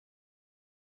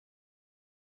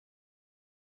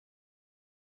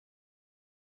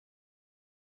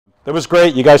That was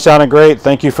great. You guys sounded great.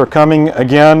 Thank you for coming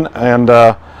again. And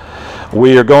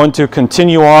we are going to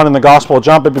continue on in the Gospel of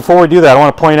John. But before we do that, I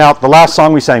want to point out the last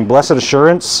song we sang, Blessed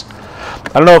Assurance.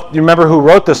 I don't know if you remember who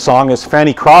wrote this song. It's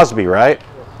Fanny Crosby, right?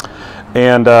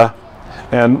 And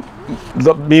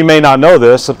you may not know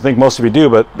this. I think most of you do.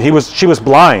 But she was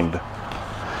blind.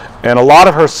 And a lot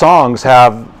of her songs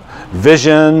have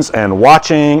visions and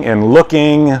watching and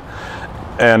looking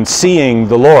and seeing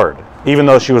the Lord, even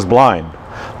though she was blind.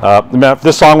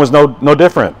 This song was no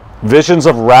different. Visions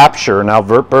of rapture now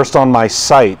burst on my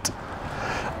sight.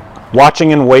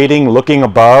 Watching and waiting, looking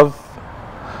above.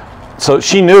 So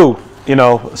she knew,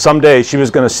 someday she was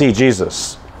going to see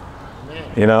Jesus.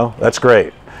 That's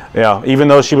great. Yeah, even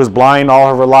though she was blind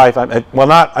all of her life. I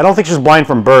don't think she was blind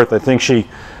from birth. I think she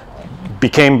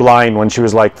became blind when she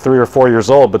was like 3 or 4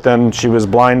 years old, but then she was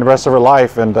blind the rest of her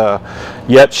life, and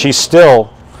yet she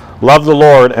still loved the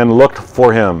Lord and looked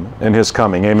for him in his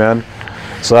coming. Amen.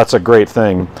 So that's a great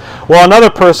thing. Well,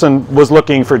 another person was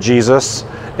looking for Jesus,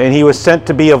 and he was sent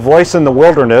to be a voice in the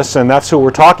wilderness, and that's who we're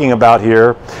talking about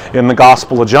here in the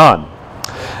Gospel of John.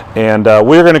 And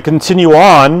we're going to continue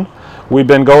on. We've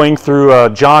been going through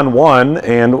John 1,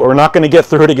 and we're not going to get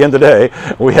through it again today.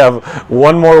 We have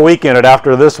one more week in it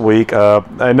after this week.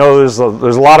 I know there's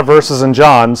a lot of verses in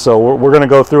John, so we're going to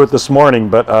go through it this morning,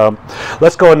 but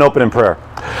let's go ahead and open in prayer.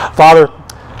 Father,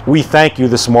 we thank you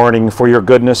this morning for your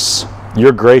goodness,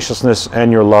 your graciousness,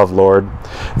 and your love, Lord.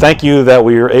 Thank you that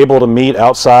we are able to meet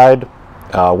outside,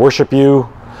 worship you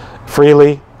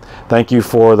freely. Thank you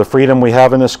for the freedom we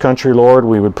have in this country, Lord.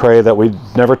 We would pray that we'd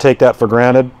never take that for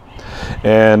granted.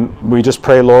 And we just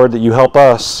pray, Lord, that you help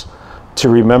us to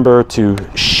remember to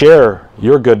share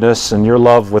your goodness and your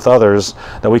love with others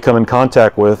that we come in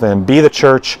contact with, and be the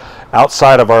church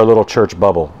outside of our little church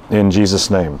bubble. In Jesus'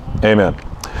 name, amen.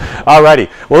 Alrighty,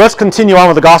 well, let's continue on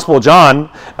with the Gospel of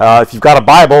John. If you've got a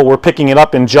Bible, we're picking it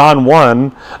up in John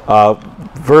 1,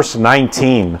 verse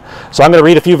 19. So I'm going to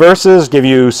read a few verses, give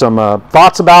you some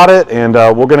thoughts about it, and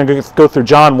we're going to go through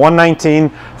John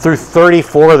 1:19 through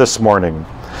 34 this morning.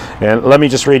 And let me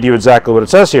just read you exactly what it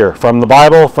says here from the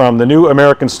Bible, from the New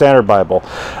American Standard Bible.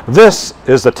 This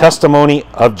is the testimony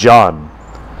of John.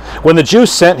 When the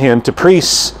Jews sent him to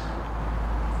priests,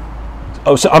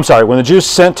 when the Jews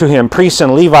sent to him priests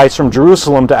and Levites from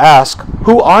Jerusalem to ask,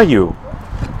 "Who are you?"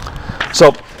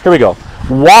 So here we go.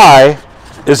 Why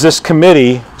is this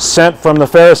committee sent from the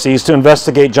Pharisees to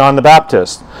investigate John the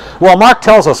Baptist? Well, Mark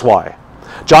tells us why.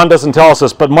 John doesn't tell us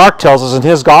this, but Mark tells us in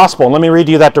his gospel. And let me read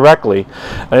you that directly.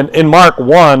 In Mark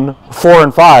 1, 4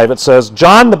 and 5, it says,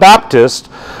 "John the Baptist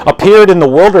appeared in the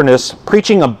wilderness,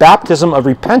 preaching a baptism of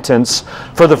repentance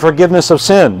for the forgiveness of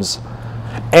sins.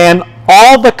 And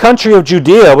all the country of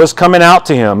Judea was coming out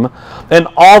to him, and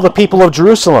all the people of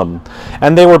Jerusalem.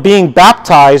 And they were being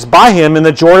baptized by him in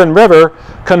the Jordan River,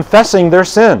 confessing their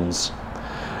sins."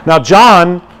 Now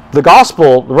John, the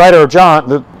gospel writer of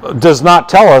John, does not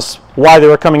tell us why they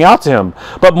were coming out to him.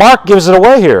 But Mark gives it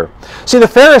away here. See, the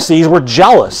Pharisees were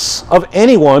jealous of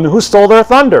anyone who stole their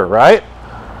thunder, right?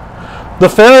 The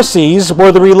Pharisees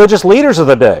were the religious leaders of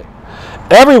the day.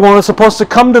 Everyone was supposed to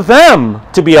come to them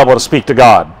to be able to speak to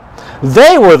God.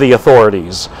 They were the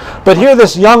authorities. But here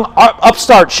this young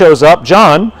upstart shows up,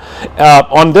 John,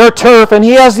 on their turf, and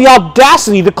he has the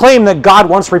audacity to claim that God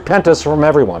wants repentance from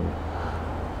everyone.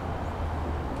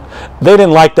 They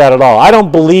didn't like that at all. I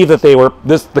don't believe that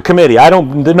the committee,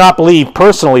 did not believe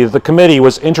personally that the committee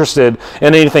was interested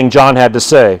in anything John had to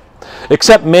say,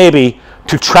 except maybe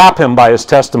to trap him by his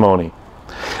testimony.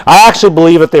 I actually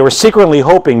believe that they were secretly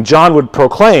hoping John would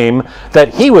proclaim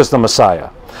that he was the Messiah,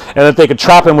 and that they could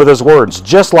trap him with his words,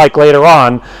 just like later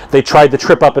on they tried to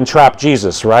trip up and trap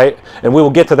Jesus, right? And we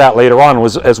will get to that later on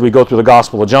as we go through the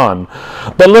Gospel of John.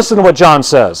 But listen to what John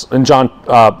says in John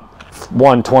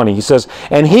 1:20. He says,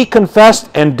 "And he confessed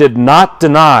and did not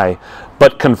deny,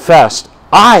 but confessed,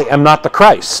 'I am not the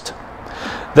Christ.'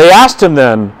 They asked him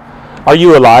then, 'Are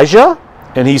you Elijah?'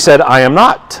 And he said, 'I am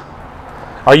not.'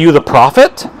 'Are you the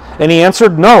prophet?' And he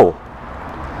answered, 'No.'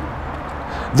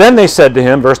 Then they said to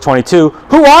him, verse 22,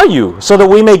 'Who are you, so that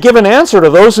we may give an answer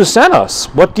to those who sent us?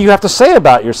 What do you have to say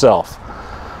about yourself?'"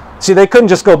 See, they couldn't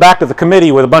just go back to the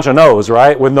committee with a bunch of no's,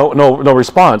 right? With no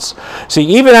response. See,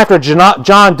 even after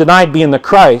John denied being the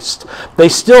Christ, they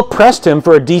still pressed him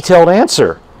for a detailed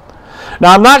answer.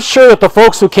 Now, I'm not sure that the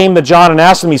folks who came to John and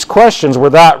asked him these questions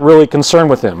were that really concerned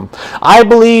with him. I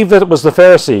believe that it was the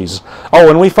Pharisees. Oh,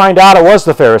 and we find out it was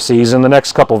the Pharisees in the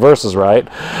next couple verses, right?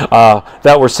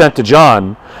 That were sent to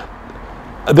John.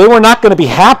 They were not going to be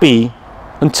happy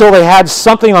until they had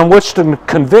something on which to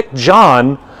convict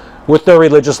John with their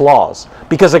religious laws.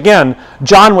 Because again,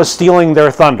 John was stealing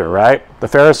their thunder, right? The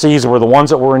Pharisees were the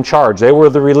ones that were in charge. They were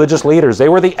the religious leaders. They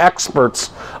were the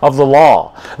experts of the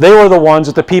law. They were the ones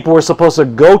that the people were supposed to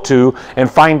go to and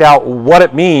find out what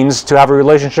it means to have a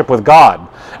relationship with God.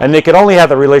 And they could only have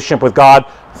the relationship with God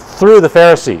through the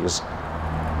Pharisees.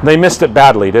 They missed it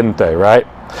badly, didn't they, right?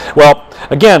 Well,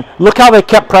 again, look how they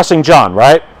kept pressing John,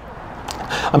 right?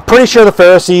 I'm pretty sure the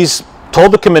Pharisees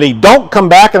told the committee, don't come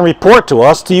back and report to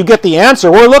us till you get the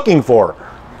answer we're looking for.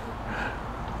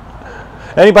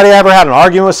 Anybody ever had an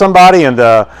argument with somebody and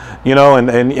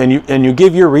you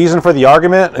give your reason for the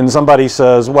argument and somebody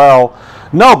says, well,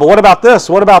 no, but what about this?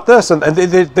 What about this? And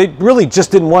they really just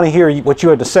didn't want to hear what you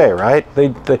had to say, right?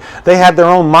 They had their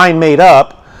own mind made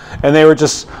up and they were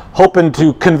just hoping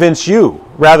to convince you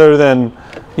rather than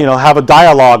have a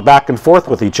dialogue back and forth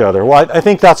with each other. Well, I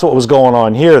think that's what was going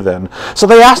on here then. So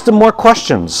they asked him more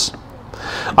questions.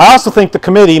 I also think the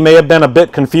committee may have been a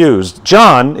bit confused.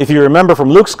 John, if you remember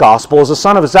from Luke's gospel, is the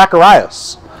son of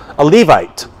Zacharias, a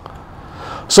Levite.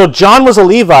 So John was a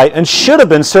Levite and should have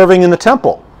been serving in the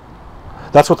temple.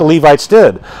 That's what the Levites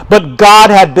did. But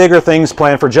God had bigger things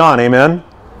planned for John, amen?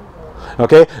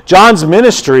 Okay, John's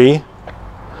ministry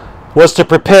was to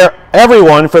prepare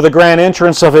everyone for the grand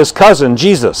entrance of his cousin,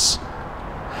 Jesus.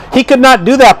 He could not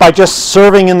do that by just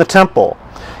serving in the temple.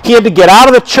 He had to get out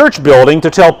of the church building to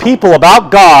tell people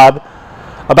about God,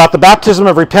 about the baptism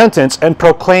of repentance, and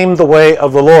proclaim the way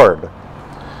of the Lord.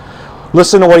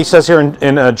 Listen to what he says here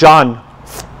in John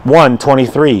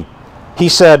 1:23. He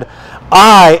said,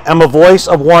 I am a voice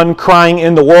of one crying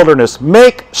in the wilderness,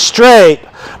 make straight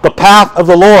the path of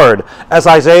the Lord, as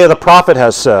Isaiah the prophet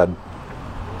has said.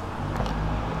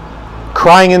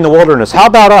 Crying in the wilderness. How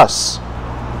about us?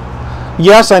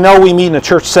 Yes, I know we meet in a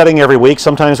church setting every week.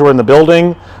 Sometimes we're in the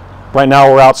building. Right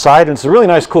now we're outside, and it's a really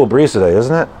nice cool breeze today,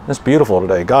 isn't it? It's beautiful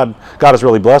today. God has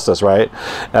really blessed us, right?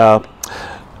 But,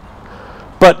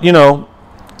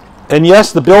 and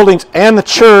yes, the buildings and the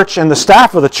church and the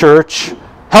staff of the church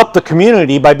help the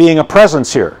community by being a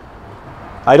presence here.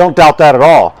 I don't doubt that at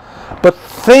all. But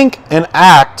think and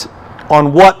act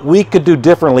on what we could do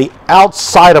differently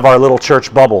outside of our little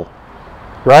church bubble.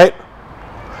 Right?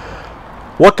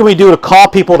 What can we do to call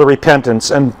people to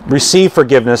repentance and receive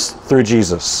forgiveness through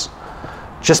Jesus?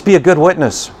 Just be a good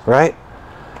witness, right?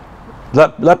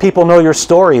 Let people know your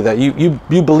story, that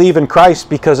you believe in Christ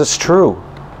because it's true.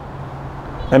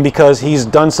 And because he's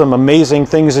done some amazing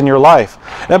things in your life.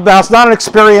 And now, it's not an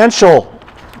experiential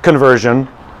conversion.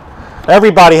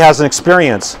 Everybody has an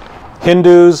experience.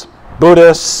 Hindus,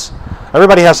 Buddhists,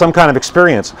 everybody has some kind of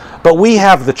experience. But we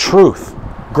have the truth,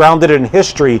 grounded in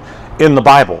history in the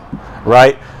Bible,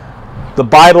 right? The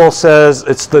Bible says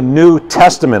it's the New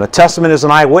Testament. A testament is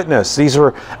an eyewitness. These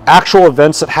are actual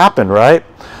events that happened, right?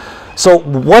 So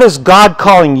what is God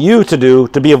calling you to do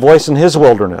to be a voice in his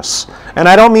wilderness? And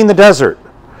I don't mean the desert.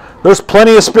 There's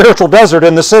plenty of spiritual desert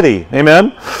in the city.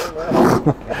 Amen?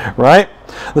 Right?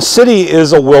 The city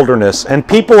is a wilderness, and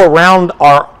people around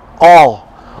are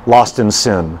all lost in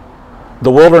sin.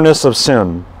 The wilderness of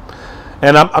sin.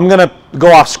 And I'm going to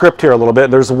go off script here a little bit.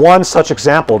 There's one such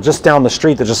example just down the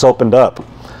street that just opened up.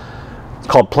 It's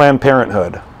called Planned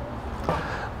Parenthood.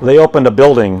 They opened a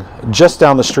building just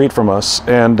down the street from us,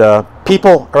 and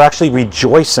people are actually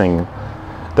rejoicing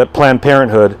that Planned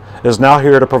Parenthood is now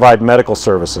here to provide medical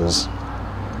services.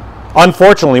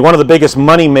 Unfortunately, one of the biggest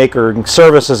money-maker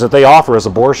services that they offer is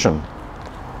abortion.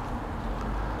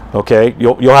 Okay,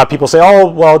 you'll have people say, oh,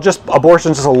 well, just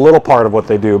abortion is just a little part of what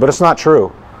they do, but it's not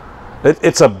true.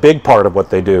 It's a big part of what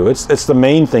they do. It's the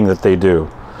main thing that they do.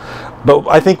 But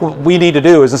I think what we need to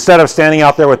do is, instead of standing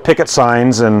out there with picket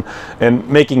signs and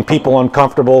making people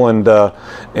uncomfortable and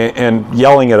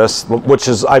yelling at us, which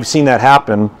is, I've seen that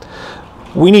happen,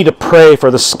 we need to pray for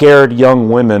the scared young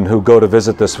women who go to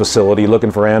visit this facility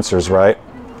looking for answers, right?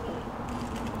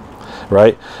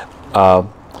 Right?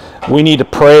 We need to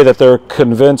pray that they're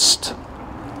convinced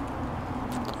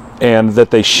and that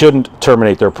they shouldn't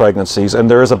terminate their pregnancies, and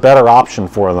there is a better option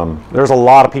for them. There's a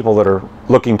lot of people that are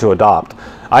looking to adopt.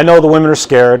 I know the women are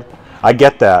scared. I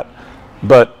get that.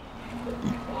 But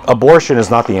abortion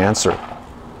is not the answer.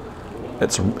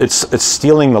 It's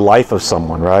stealing the life of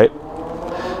someone, right?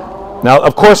 Now,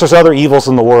 of course, there's other evils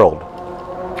in the world.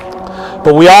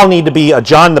 But we all need to be a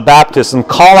John the Baptist and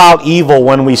call out evil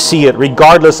when we see it,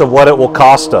 regardless of what it will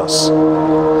cost us.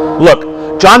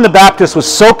 Look, John the Baptist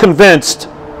was so convinced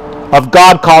of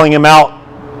God calling him out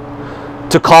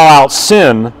to call out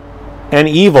sin and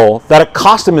evil that it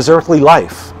cost him his earthly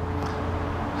life.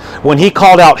 When he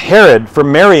called out Herod for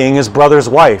marrying his brother's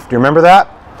wife. Do you remember that?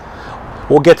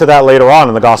 We'll get to that later on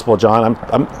in the Gospel of John.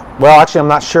 Well, actually, I'm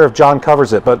not sure if John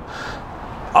covers it, but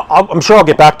I'm sure I'll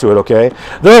get back to it, okay?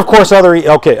 There are, of course,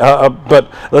 but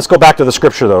let's go back to the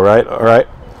scripture, though, right? All right.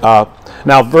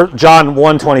 Now, John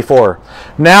 1:24.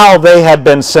 Now they had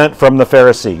been sent from the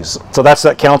Pharisees. So that's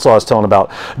that council I was telling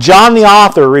about. John the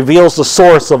author reveals the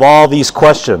source of all these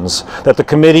questions that the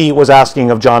committee was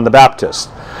asking of John the Baptist.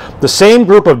 The same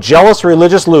group of jealous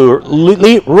religious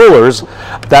rulers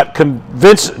that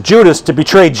convinced Judas to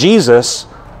betray Jesus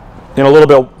in a little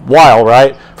bit while,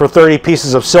 right, for 30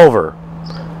 pieces of silver.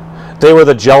 They were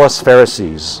the jealous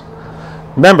Pharisees.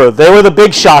 Remember, they were the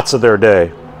big shots of their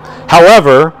day.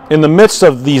 However, in the midst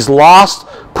of these lost,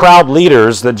 proud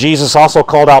leaders that Jesus also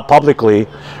called out publicly,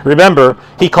 remember,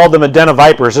 he called them a den of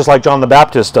vipers, just like John the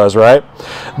Baptist does, right?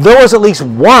 There was at least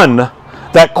one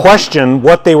that questioned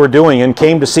what they were doing and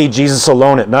came to see Jesus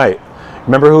alone at night.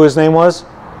 Remember who his name was?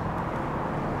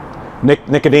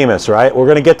 Nicodemus, right? We're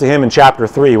going to get to him in chapter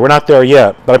 3. We're not there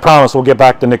yet, but I promise we'll get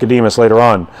back to Nicodemus later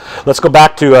on. Let's go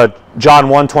back to John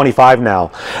 1:25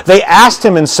 now. They asked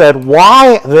him and said,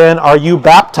 "Why then are you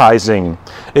baptizing,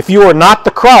 if you are not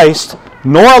the Christ,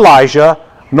 nor Elijah,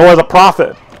 nor the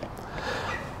prophet?"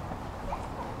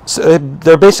 So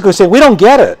they're basically saying, we don't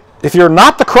get it. If you're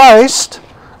not the Christ,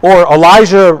 or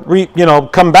Elijah,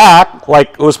 come back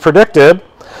like it was predicted,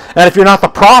 and if you're not the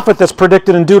prophet that's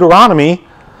predicted in Deuteronomy,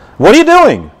 what are you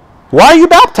doing? Why are you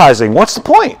baptizing? What's the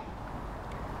point?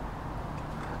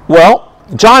 Well,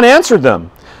 John answered them.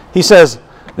 He says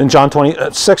in John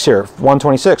 26 here,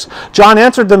 1:26, John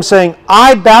answered them saying,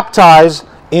 "I baptize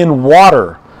in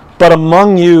water, but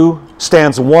among you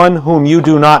stands one whom you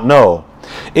do not know.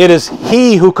 It is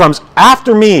he who comes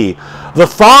after me, the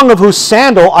thong of whose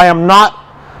sandal I am not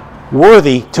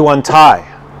worthy to untie."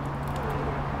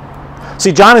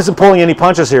 See, John isn't pulling any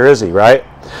punches here, is he, right?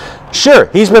 Sure,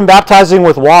 he's been baptizing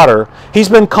with water. He's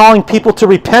been calling people to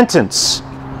repentance.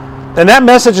 And that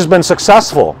message has been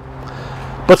successful.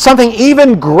 But something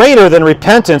even greater than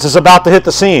repentance is about to hit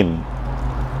the scene.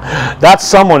 That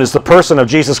someone is the person of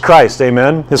Jesus Christ,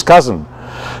 amen? His cousin.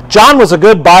 John was a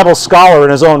good Bible scholar in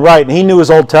his own right, and he knew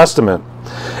his Old Testament.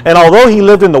 And although he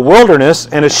lived in the wilderness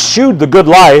and eschewed the good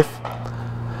life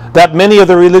that many of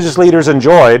the religious leaders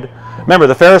enjoyed, remember,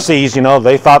 the Pharisees,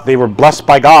 they thought they were blessed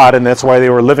by God, and that's why they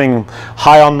were living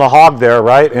high on the hog there,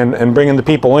 right? And bringing the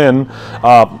people in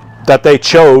that they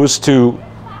chose to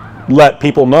let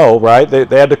people know, right?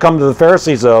 They had to come to the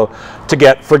Pharisees, though, to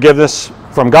get forgiveness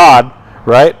from God,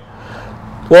 right?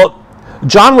 Well,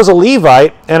 John was a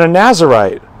Levite and a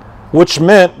Nazirite, which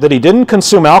meant that he didn't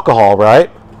consume alcohol, right?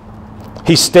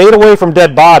 He stayed away from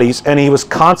dead bodies, and he was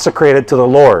consecrated to the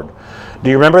Lord. Do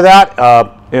you remember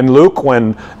that? In Luke,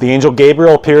 when the angel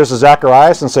Gabriel appears to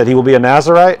Zacharias and said he will be a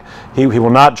Nazirite, he will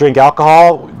not drink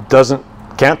alcohol,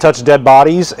 can't touch dead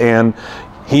bodies, and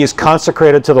he is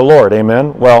consecrated to the Lord.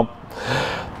 Amen? Well,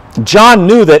 John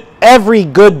knew that every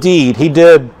good deed he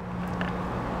did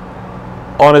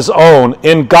on his own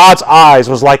in God's eyes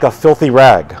was like a filthy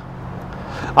rag.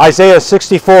 Isaiah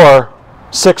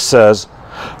 64:6 says,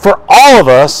 "For all of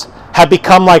us have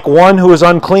become like one who is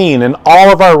unclean, and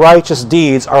all of our righteous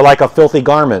deeds are like a filthy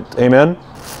garment." Amen?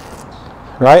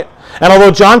 Right? And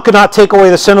although John could not take away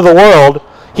the sin of the world,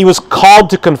 he was called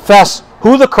to confess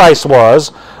who the Christ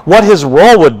was, what his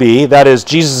role would be, that is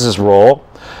Jesus' role,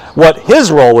 what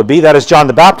his role would be, that is John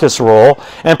the Baptist's role,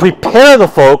 and prepare the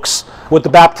folks with the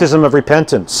baptism of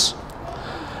repentance.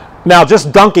 Now,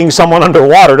 just dunking someone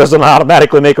underwater doesn't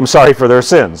automatically make them sorry for their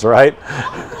sins, right?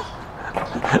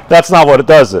 That's not what it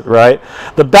does, right?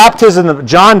 The baptism that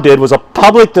John did was a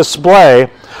public display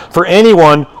for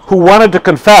anyone who wanted to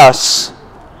confess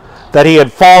that he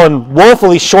had fallen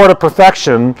woefully short of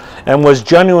perfection and was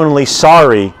genuinely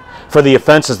sorry for the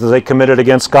offenses that they committed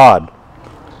against God.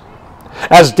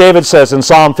 As David says in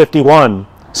Psalm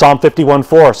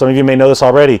 51:4, some of you may know this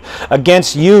already,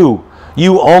 "Against you,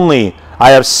 you only,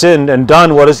 I have sinned and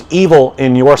done what is evil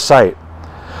in your sight,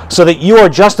 so that you are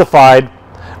justified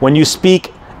when you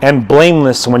speak and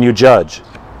blameless when you judge."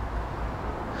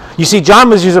 You see, John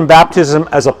was using baptism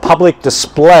as a public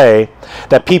display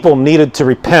that people needed to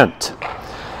repent.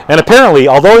 And apparently,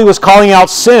 although he was calling out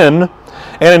sin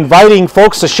and inviting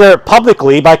folks to share it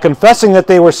publicly by confessing that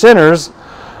they were sinners,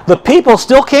 the people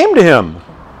still came to him.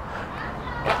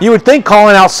 You would think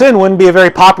calling out sin wouldn't be a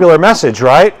very popular message,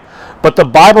 right? But the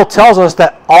Bible tells us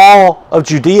that all of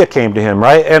Judea came to him,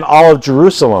 right? And all of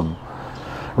Jerusalem,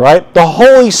 right? The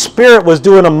Holy Spirit was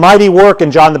doing a mighty work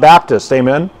in John the Baptist,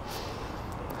 amen?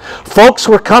 Folks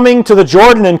were coming to the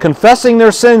Jordan and confessing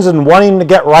their sins and wanting to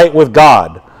get right with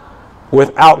God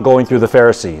without going through the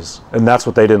Pharisees, and that's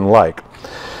what they didn't like.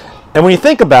 And when you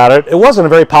think about it, it wasn't a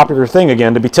very popular thing,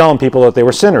 again, to be telling people that they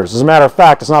were sinners. As a matter of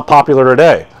fact, it's not popular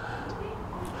today.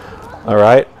 All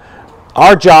right?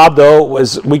 Our job, though,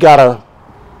 is we got to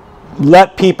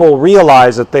let people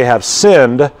realize that they have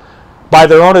sinned by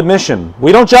their own admission.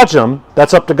 We don't judge them.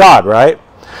 That's up to God, right?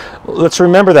 Let's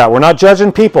remember that. We're not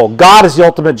judging people. God is the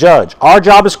ultimate judge. Our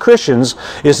job as Christians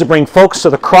is to bring folks to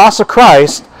the cross of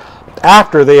Christ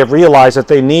after they have realized that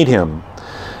they need Him.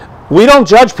 We don't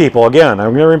judge people, again,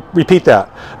 I'm going to repeat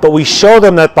that, but we show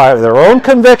them that by their own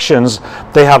convictions,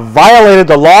 they have violated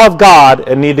the law of God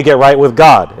and need to get right with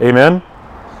God. Amen?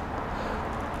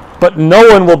 But no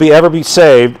one will ever be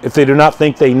saved if they do not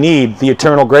think they need the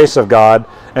eternal grace of God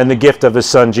and the gift of His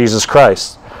Son, Jesus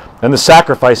Christ, and the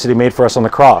sacrifice that He made for us on the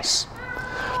cross.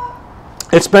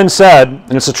 It's been said,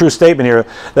 and it's a true statement here,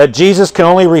 that Jesus can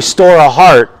only restore a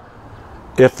heart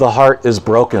if the heart is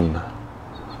broken.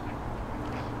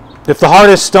 If the heart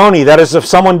is stony, that is, if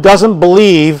someone doesn't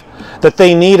believe that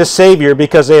they need a Savior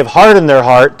because they have hardened their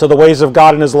heart to the ways of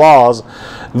God and His laws,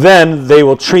 then they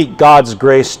will treat God's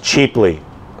grace cheaply.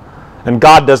 And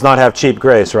God does not have cheap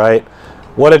grace, right?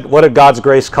 What did God's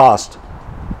grace cost?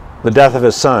 The death of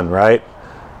His Son, right?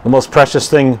 The most precious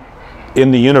thing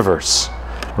in the universe,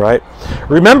 right?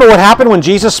 Remember what happened when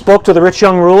Jesus spoke to the rich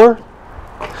young ruler?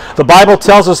 The Bible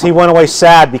tells us he went away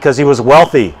sad because he was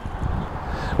wealthy.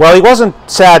 Well, he wasn't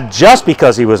sad just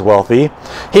because he was wealthy.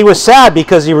 He was sad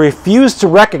because he refused to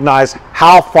recognize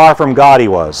how far from God he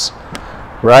was,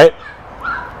 right?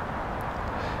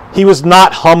 He was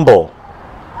not humble.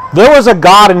 There was a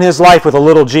God in his life with a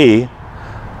little g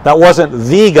that wasn't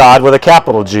the God with a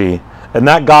capital G, and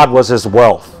that God was his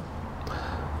wealth.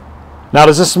 Now,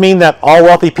 does this mean that all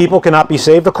wealthy people cannot be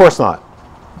saved? Of course not.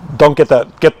 Don't get that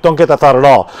thought at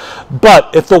all.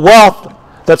 But if the wealth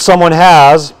that someone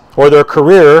has, or their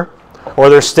career, or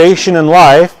their station in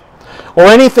life, or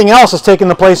anything else has taken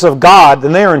the place of God,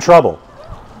 then they are in trouble,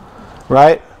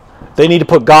 right? They need to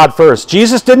put God first.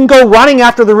 Jesus didn't go running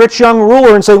after the rich young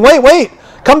ruler and saying, wait,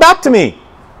 come back to me.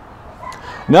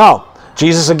 No,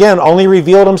 Jesus, again, only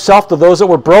revealed Himself to those that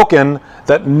were broken,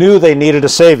 that knew they needed a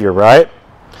Savior, right?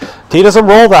 He doesn't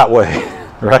roll that way,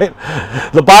 right?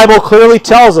 The Bible clearly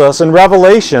tells us in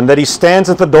Revelation that He stands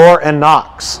at the door and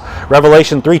knocks.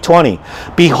 Revelation 3:20.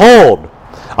 Behold,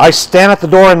 I stand at the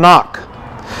door and knock.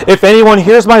 If anyone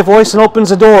hears my voice and opens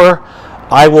the door,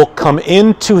 I will come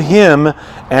into him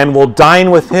and will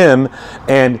dine with him,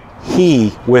 and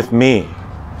he with me.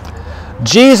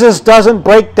 Jesus doesn't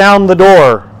break down the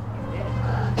door.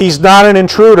 He's not an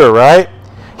intruder, right?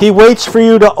 He waits for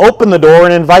you to open the door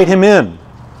and invite Him in.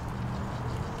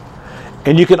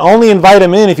 And you can only invite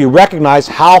Him in if you recognize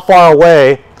how far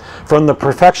away from the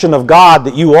perfection of God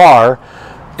that you are.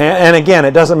 And again,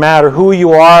 it doesn't matter who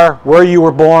you are, where you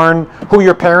were born, who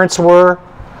your parents were.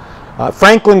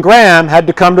 Franklin Graham had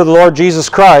to come to the Lord Jesus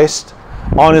Christ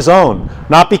on his own.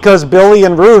 Not because Billy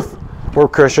and Ruth were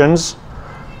Christians.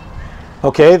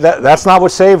 Okay, that's not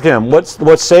what saved him.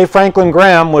 What saved Franklin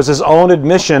Graham was his own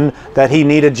admission that he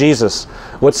needed Jesus.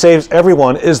 What saves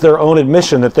everyone is their own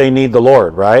admission that they need the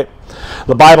Lord, right?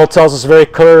 The Bible tells us very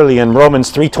clearly in Romans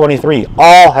 3:23,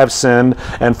 all have sinned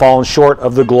and fallen short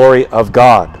of the glory of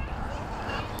God.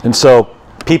 And so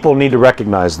people need to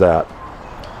recognize that.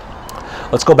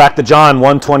 Let's go back to John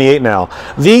 1:28 now.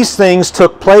 These things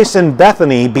took place in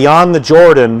Bethany beyond the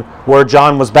Jordan where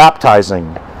John was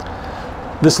baptizing.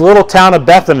 This little town of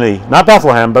Bethany, not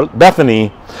Bethlehem, but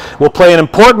Bethany, will play an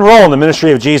important role in the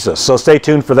ministry of Jesus. So stay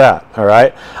tuned for that, all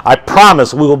right? I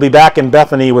promise we will be back in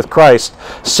Bethany with Christ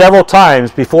several times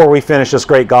before we finish this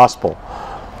great gospel.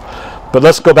 But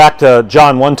let's go back to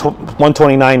John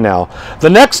 1:29 now. The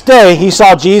next day he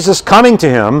saw Jesus coming to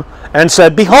him and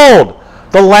said, Behold,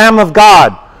 the Lamb of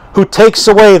God, who takes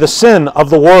away the sin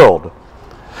of the world.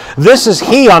 This is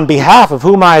he on behalf of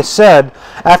whom I said,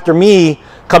 After me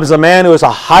comes a man who is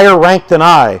a higher rank than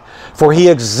I, for he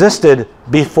existed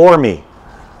before me.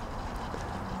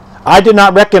 I did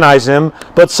not recognize him,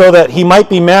 but so that he might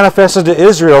be manifested to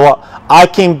Israel, I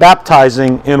came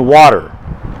baptizing in water.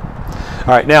 All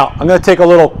right, now I'm going to take a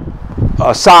little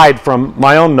aside from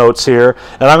my own notes here,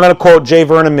 and I'm going to quote J.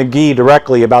 Vernon McGee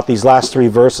directly about these last three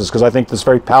verses because I think this is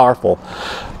very powerful.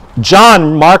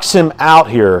 John marks him out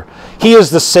here. He is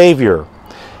the Savior.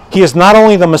 He is not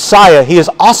only the Messiah, he is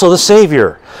also the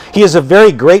Savior. He is a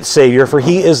very great Savior, for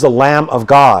he is the Lamb of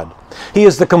God. He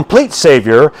is the complete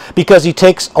Savior because he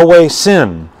takes away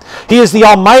sin. He is the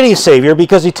Almighty Savior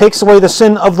because he takes away the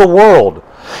sin of the world.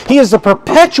 He is the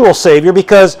perpetual Savior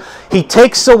because he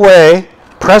takes away,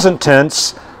 present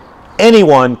tense,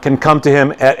 anyone can come to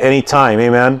him at any time.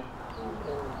 Amen?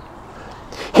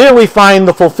 Here we find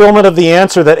the fulfillment of the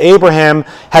answer that Abraham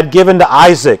had given to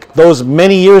Isaac those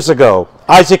many years ago.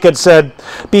 Isaac had said,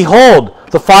 "Behold,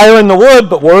 the fire and the wood,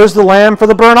 but where is the lamb for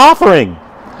the burnt offering?"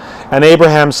 And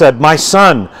Abraham said, "My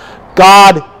son,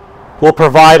 God will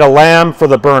provide a lamb for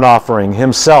the burnt offering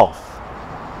himself."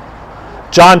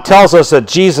 John tells us that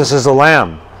Jesus is the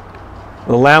Lamb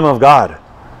of God.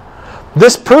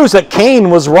 This proves that Cain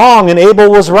was wrong and Abel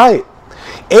was right.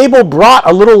 Abel brought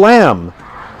a little lamb.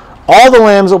 All the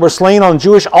lambs that were slain on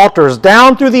Jewish altars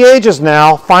down through the ages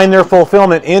now find their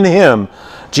fulfillment in him,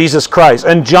 Jesus Christ.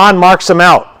 And John marks him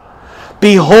out.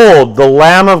 "Behold, the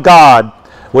Lamb of God,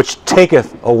 which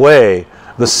taketh away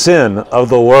the sin of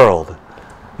the world."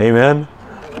 Amen.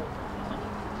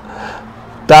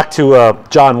 Back to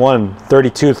John 1,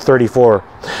 32-34.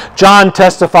 John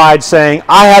testified, saying,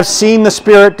 "I have seen the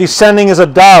Spirit descending as a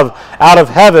dove out of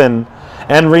heaven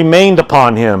and remained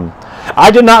upon him.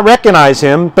 I did not recognize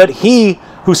him, but he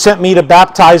who sent me to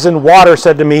baptize in water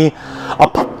said to me,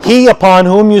 He upon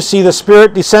whom you see the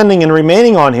Spirit descending and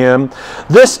remaining on him,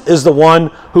 this is the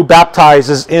one who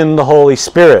baptizes in the Holy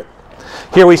Spirit."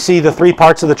 Here we see the three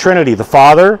parts of the Trinity, the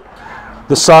Father,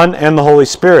 the Son, and the Holy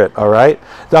Spirit, all right?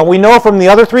 Now we know from the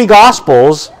other three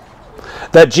Gospels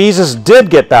that Jesus did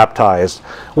get baptized.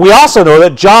 We also know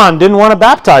that John didn't want to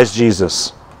baptize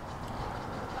Jesus.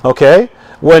 Okay?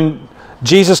 When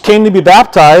Jesus came to be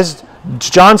baptized,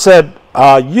 John said,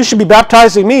 "You should be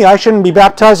baptizing me. I shouldn't be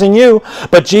baptizing you."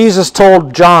 But Jesus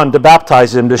told John to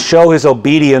baptize him to show his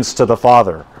obedience to the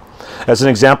Father as an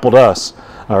example to us.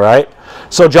 All right?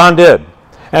 So John did.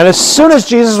 And as soon as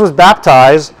Jesus was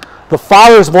baptized, the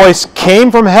Father's voice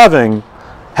came from heaven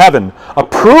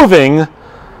approving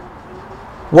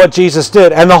what Jesus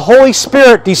did. And the Holy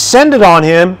Spirit descended on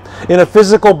him in a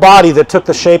physical body that took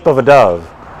the shape of a dove.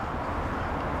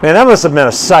 Man, that must have been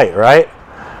a sight, right?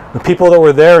 The people that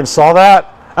were there and saw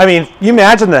that. I mean, you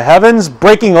imagine the heavens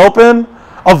breaking open,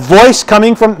 a voice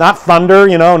coming from, not thunder,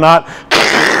 not,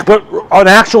 but an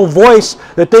actual voice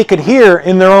that they could hear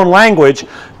in their own language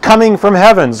coming from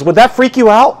heavens. Would that freak you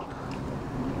out?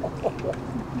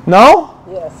 No?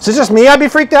 Yes. Is it just me? I'd be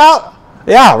freaked out?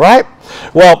 Yeah, right?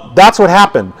 Well, that's what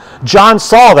happened. John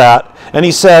saw that, and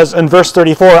he says in verse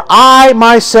 34, "I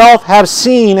myself have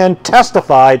seen and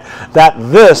testified that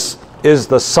this is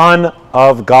the Son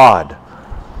of God."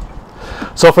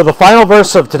 So for the final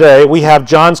verse of today, we have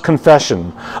John's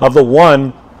confession of the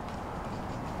one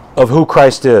of who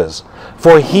Christ is.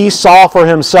 For he saw for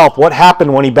himself what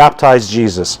happened when he baptized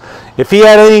Jesus. If he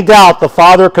had any doubt, the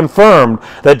Father confirmed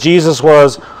that Jesus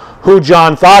was who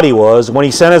John thought he was when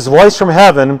he sent his voice from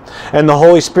heaven and the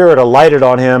Holy Spirit alighted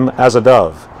on him as a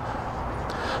dove.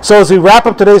 So as we wrap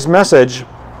up today's message,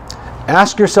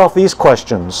 ask yourself these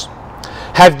questions.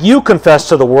 Have you confessed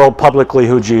to the world publicly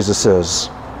who Jesus is?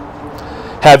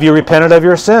 Have you repented of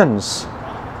your sins?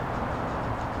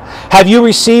 Have you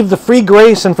received the free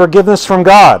grace and forgiveness from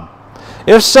God?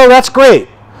 If so, that's great.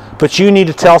 But you need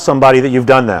to tell somebody that you've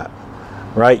done that.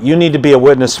 Right? You need to be a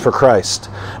witness for Christ.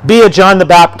 Be a John the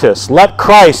Baptist. Let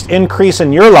Christ increase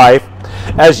in your life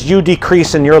as you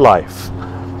decrease in your life.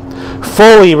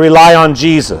 Fully rely on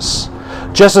Jesus,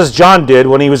 just as John did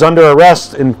when he was under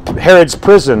arrest in Herod's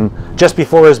prison just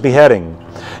before his beheading.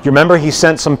 You remember he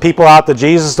sent some people out to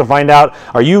Jesus to find out,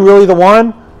 are you really the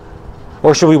one?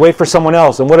 Or should we wait for someone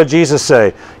else? And what did Jesus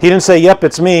say? He didn't say, yep,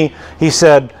 it's me. He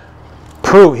said,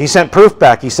 proof. He sent proof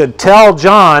back. He said, tell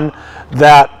John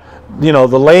that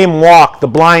the lame walk, the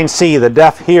blind see, the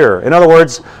deaf hear. In other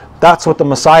words, that's what the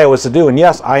Messiah was to do. And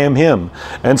yes, I am him.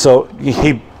 And so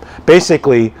he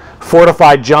basically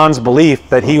fortified John's belief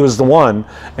that he was the one.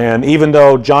 And even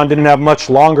though John didn't have much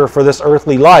longer for this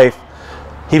earthly life,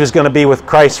 he was going to be with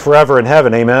Christ forever in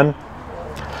heaven. Amen.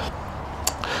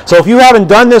 So if you haven't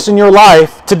done this in your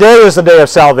life, today is the day of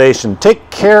salvation. Take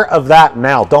care of that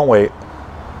now. Don't wait.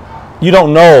 You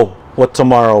don't know what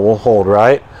tomorrow will hold,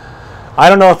 right? I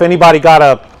don't know if anybody got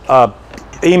a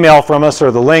email from us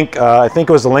or the link. I think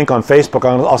it was the link on Facebook.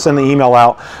 I'll send the email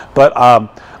out. But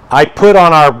I put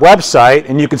on our website,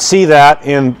 and you can see that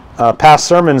in past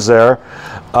sermons there,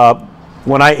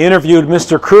 when I interviewed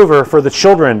Mr. Kruver for the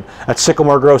children at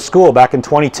Sycamore Grove School back in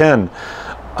 2010.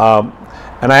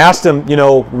 And I asked him,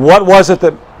 what was it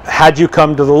that had you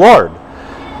come to the Lord?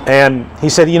 And he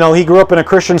said, he grew up in a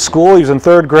Christian school. He was in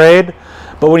 3rd grade.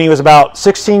 But when he was about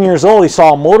 16 years old, he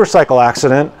saw a motorcycle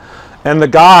accident. And the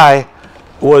guy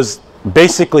was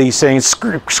basically saying,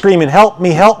 screaming, help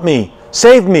me,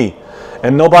 save me.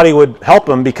 And nobody would help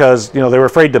him because, they were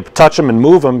afraid to touch him and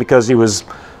move him because he was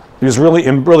really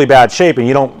in really bad shape. And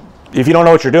if you don't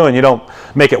know what you're doing, you don't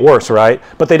make it worse, right?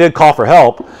 But they did call for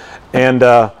help. And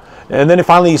And then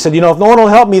finally he said, if no one will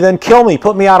help me, then kill me,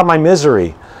 put me out of my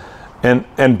misery.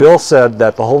 And Bill said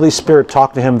that the Holy Spirit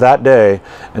talked to him that day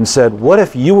and said, what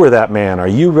if you were that man? Are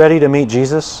you ready to meet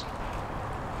Jesus?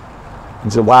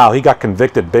 And said, wow, he got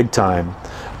convicted big time.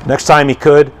 Next time he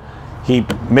could, he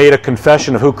made a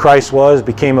confession of who Christ was,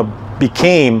 became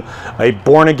a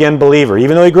born-again believer.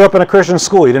 Even though he grew up in a Christian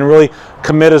school, he didn't really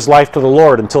commit his life to the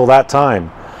Lord until that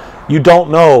time. You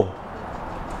don't know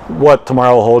what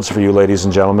tomorrow holds for you, ladies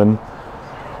and gentlemen.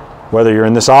 Whether you're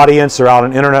in this audience or out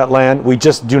in internet land, we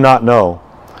just do not know.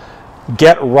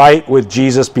 Get right with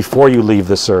Jesus before you leave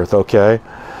this earth, okay?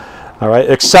 All right?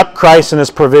 Accept Christ and his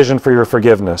provision for your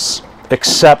forgiveness.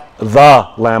 Accept the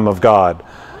Lamb of God.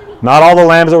 Not all the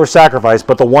lambs that were sacrificed,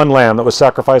 but the one lamb that was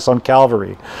sacrificed on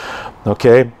Calvary.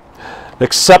 Okay?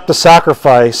 Accept the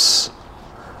sacrifice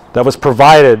that was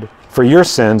provided for your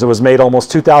sins. It was made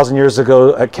almost 2,000 years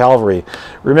ago at Calvary.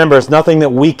 Remember, it's nothing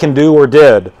that we can do or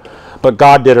did, but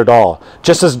God did it all.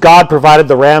 Just as God provided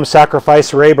the ram sacrifice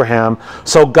for Abraham,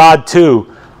 so God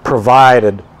too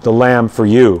provided the lamb for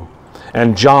you.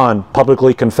 And John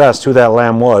publicly confessed who that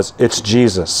lamb was. It's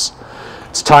Jesus.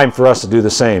 It's time for us to do the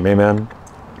same. Amen.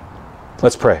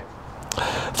 Let's pray.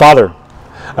 Father,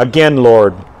 again,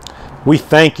 Lord, we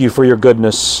thank you for your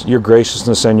goodness, your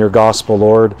graciousness, and your gospel,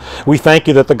 Lord. We thank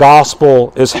you that the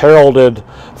gospel is heralded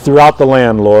throughout the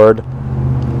land, Lord.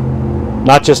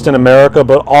 Not just in America,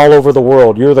 but all over the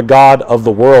world. You're the God of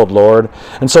the world, Lord.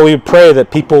 And so we pray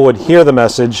that people would hear the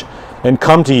message and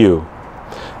come to you.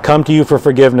 Come to you for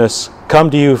forgiveness. Come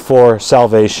to you for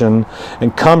salvation.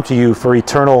 And come to you for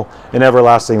eternal and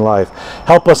everlasting life.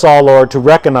 Help us all, Lord, to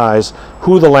recognize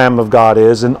who the Lamb of God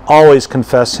is and always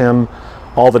confess him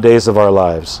all the days of our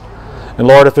lives. And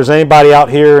Lord, if there's anybody out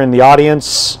here in the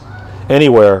audience,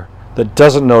 anywhere, that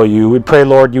doesn't know you, we pray,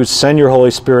 Lord, you would send your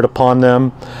Holy Spirit upon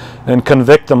them and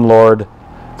convict them, Lord,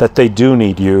 that they do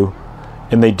need you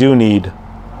and they do need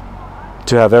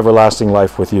to have everlasting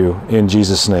life with you. In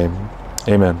Jesus' name,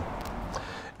 amen.